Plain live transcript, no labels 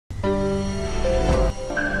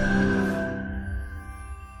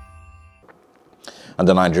And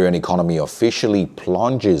the Nigerian economy officially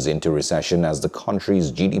plunges into recession as the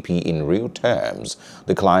country's GDP in real terms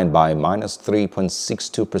declined by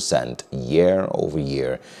 -3.62%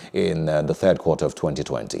 year-over-year in the third quarter of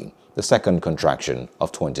 2020, the second contraction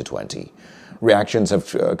of 2020. Reactions have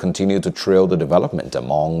continued to trail the development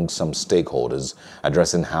among some stakeholders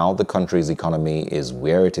addressing how the country's economy is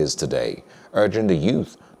where it is today, urging the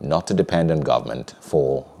youth not to depend on government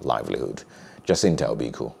for livelihood. Jacinta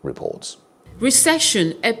Obiku reports.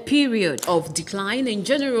 Recession, a period of decline in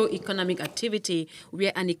general economic activity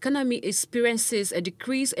where an economy experiences a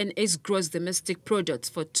decrease in its gross domestic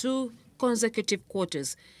product for 2 consecutive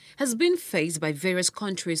quarters, has been faced by various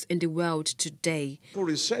countries in the world today.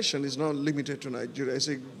 Recession is not limited to Nigeria, it's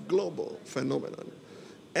a global phenomenon.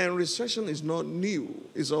 And recession is not new,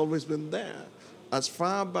 it's always been there. As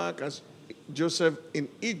far back as Joseph in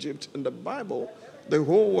Egypt in the Bible, the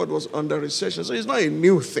whole world was under recession. So it's not a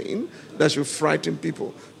new thing that should frighten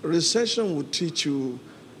people. Recession will teach you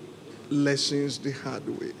lessons the hard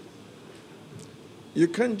way. You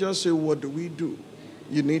can't just say, what do we do?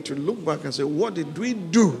 You need to look back and say, what did we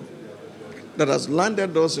do that has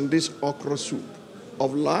landed us in this okra soup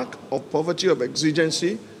of lack, of poverty, of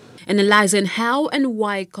exigency? Analyzing how and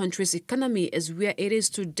why country's economy is where it is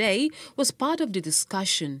today was part of the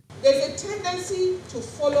discussion. There's a tendency to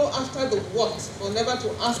follow after the what, or never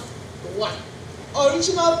to ask the why.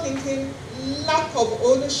 Original thinking, lack of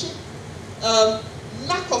ownership,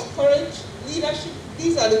 lack of courage, leadership,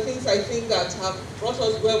 these are the things I think that have brought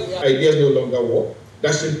us where we are. Ideas no longer work.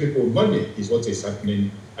 Dashing people money is what is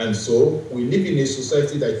happening. And so we live in a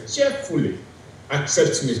society that cheerfully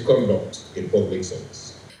accepts misconduct in public service.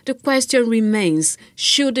 The question remains,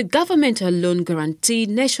 should the government alone guarantee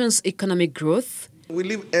nation's economic growth? We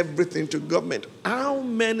leave everything to government. How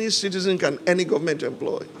many citizens can any government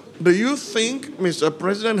employ? Do you think Mr.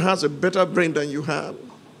 President has a better brain than you have?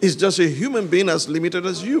 He's just a human being as limited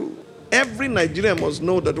as you. Every Nigerian must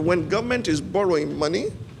know that when government is borrowing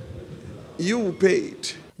money, you will pay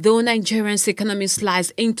it. Though Nigeria's economy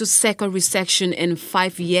slides into second recession in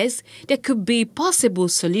 5 years, there could be possible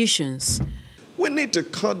solutions. We need to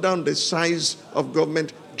cut down the size of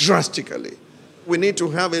government drastically. We need to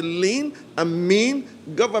have a lean and mean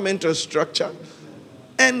governmental structure.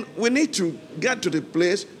 And we need to get to the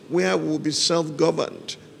place where we'll be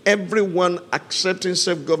self-governed. Everyone accepting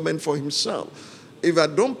self-government for himself. If I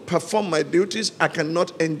don't perform my duties, I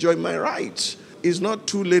cannot enjoy my rights. It's not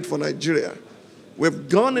too late for Nigeria. We've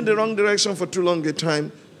gone in the wrong direction for too long a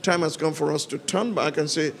time. Time has come for us to turn back and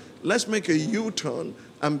say, let's make a U-turn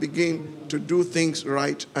and begin to do things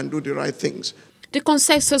right and do the right things. The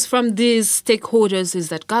consensus from these stakeholders is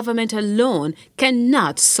that government alone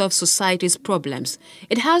cannot solve society's problems.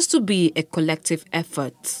 It has to be a collective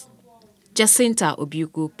effort. Jacinta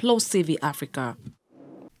Obiku, Plus TV Africa.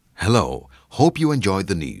 Hello, hope you enjoyed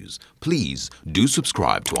the news. Please do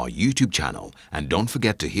subscribe to our YouTube channel and don't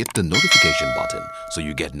forget to hit the notification button so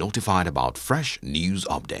you get notified about fresh news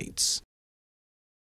updates.